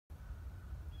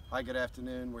Hi, good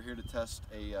afternoon. We're here to test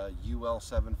a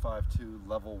UL752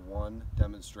 level 1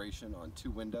 demonstration on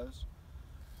 2 windows.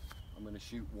 I'm going to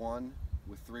shoot one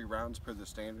with 3 rounds per the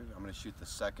standard. I'm going to shoot the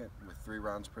second with 3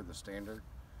 rounds per the standard.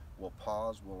 We'll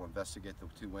pause, we'll investigate the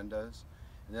 2 windows,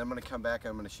 and then I'm going to come back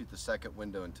and I'm going to shoot the second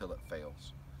window until it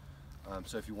fails.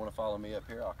 So if you want to follow me up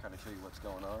here, I'll kind of show you what's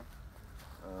going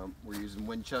on. We're using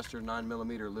Winchester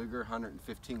 9mm Luger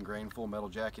 115 grain full metal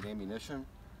jacket ammunition.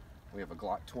 We have a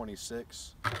Glock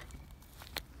 26.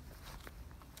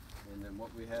 And then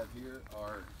what we have here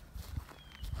are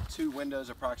 2 windows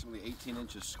approximately 18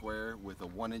 inches square with a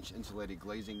 1-inch insulated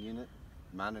glazing unit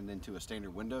mounted into a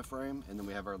standard window frame. And then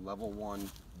we have our level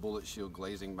 1 BulletShield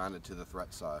glazing mounted to the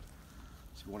threat side.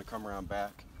 So if you want to come around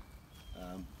back,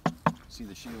 see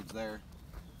the shields there.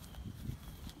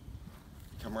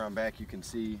 Come around back, you can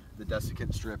see the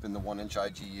desiccant strip and the 1-inch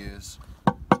IGUs.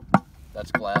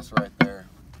 That's glass right there.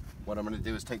 What I'm going to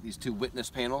do is take these 2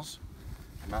 witness panels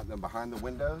and mount them behind the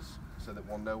windows so that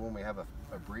we'll know when we have a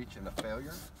breach and a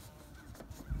failure.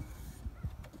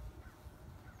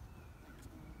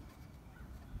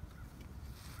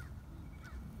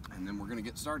 And then we're going to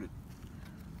get started.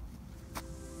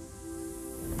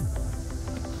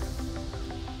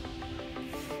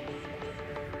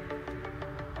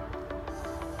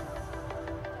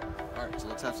 Alright, so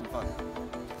let's have some fun.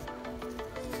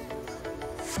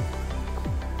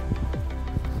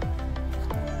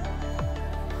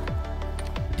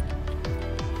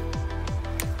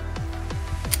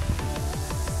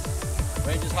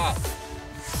 Range is hot.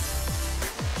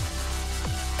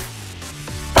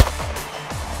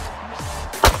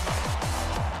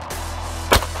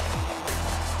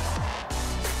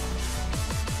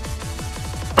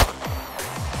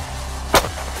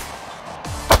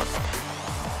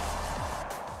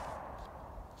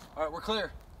 All right, we're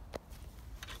clear.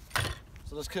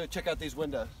 So let's go check out these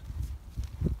windows.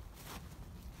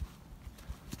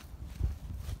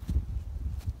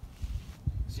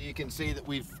 So you can see that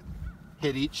we've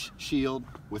hit each shield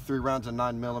with 3 rounds of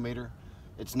 9mm.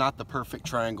 It's not the perfect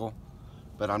triangle,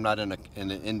 but I'm not in an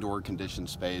indoor conditioned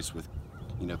space with,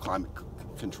 climate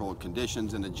controlled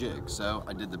conditions and a jig, so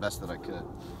I did the best that I could.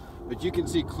 But you can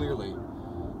see clearly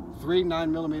 3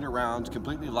 9mm rounds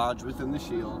completely lodged within the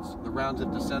shields. The rounds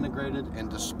have disintegrated and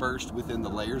dispersed within the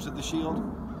layers of the shield.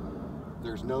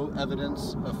 There's no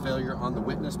evidence of failure on the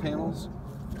witness panels.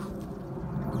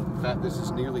 In fact, this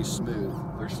is nearly smooth.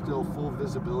 There's still full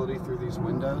visibility through these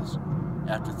windows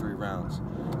after 3 rounds.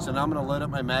 So now I'm going to load up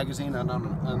my magazine and I'm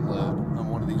going to unload on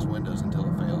one of these windows until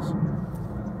it fails.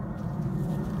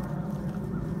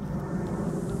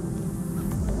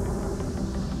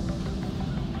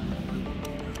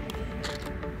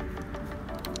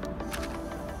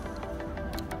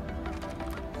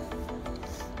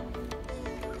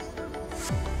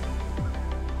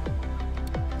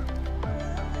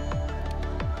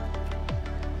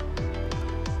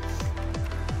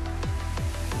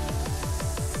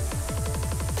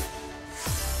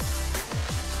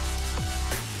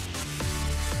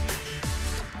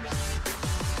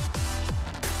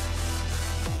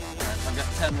 I've got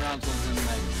 10 rounds loaded in the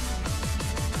magazine.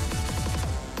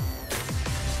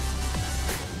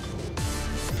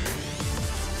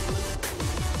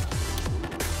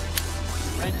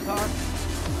 Range is hot.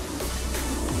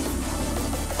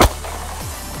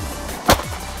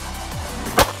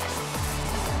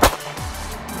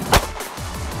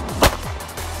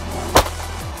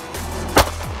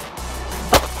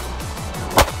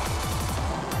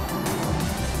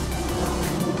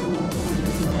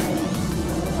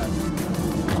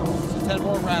 So 10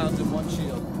 more rounds in 1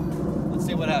 shield. Let's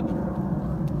see what happens.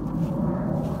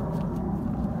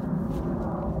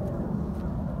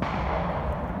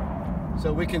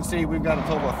 So we can see we've got a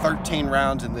total of 13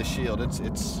 rounds in this shield.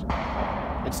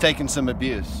 It's taken some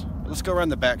abuse. Let's go around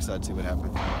the back side, see what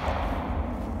happens.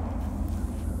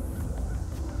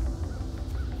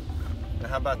 Now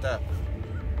how about that?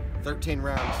 13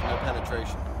 rounds, no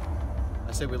penetration.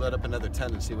 I say we load up another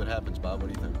 10 and see what happens, Bob.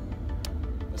 What do you think?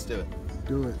 Let's do it.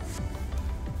 Do it.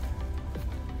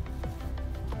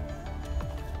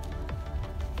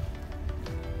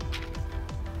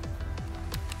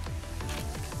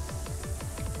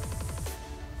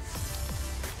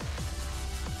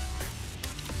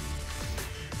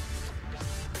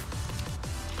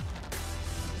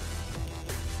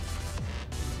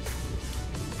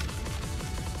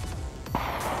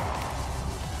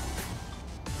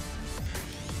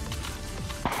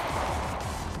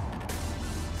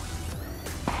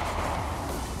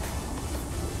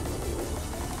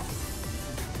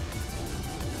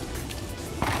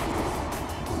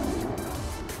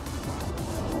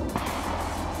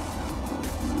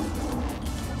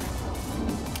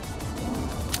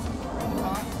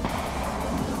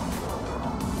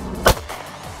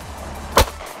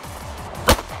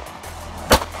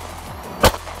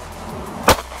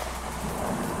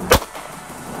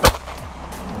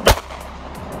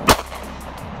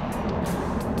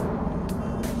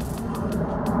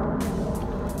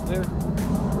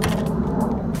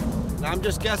 I'm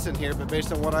just guessing here, but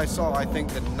based on what I saw, I think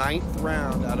the 9th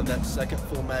round out of that second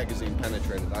full magazine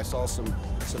penetrated. I saw some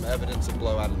evidence of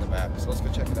blowout in the back, so let's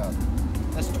go check it out.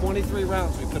 That's 23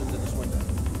 rounds we put into this window.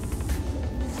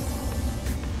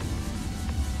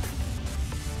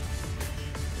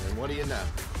 And what do you know?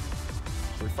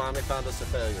 We finally found us a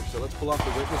failure. So let's pull off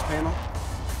the witness panel.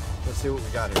 Let's see what we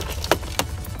got here.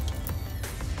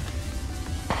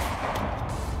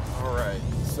 All right,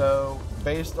 so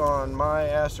based on my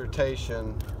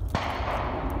assertion,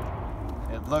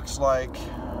 it looks like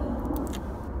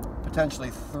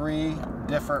potentially 3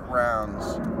 different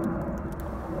rounds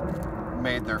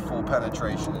made their full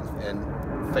penetration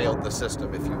and failed the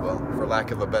system, if you will, for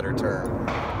lack of a better term.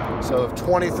 So of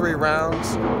 23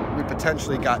 rounds, we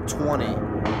potentially got 20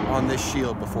 on this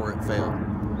shield before it failed.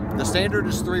 The standard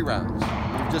is 3 rounds.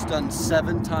 We've just done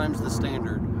 7 times the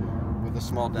standard with a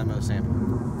small demo sample.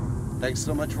 Thanks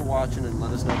so much for watching, and let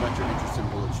us know about your interest in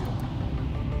BulletShield.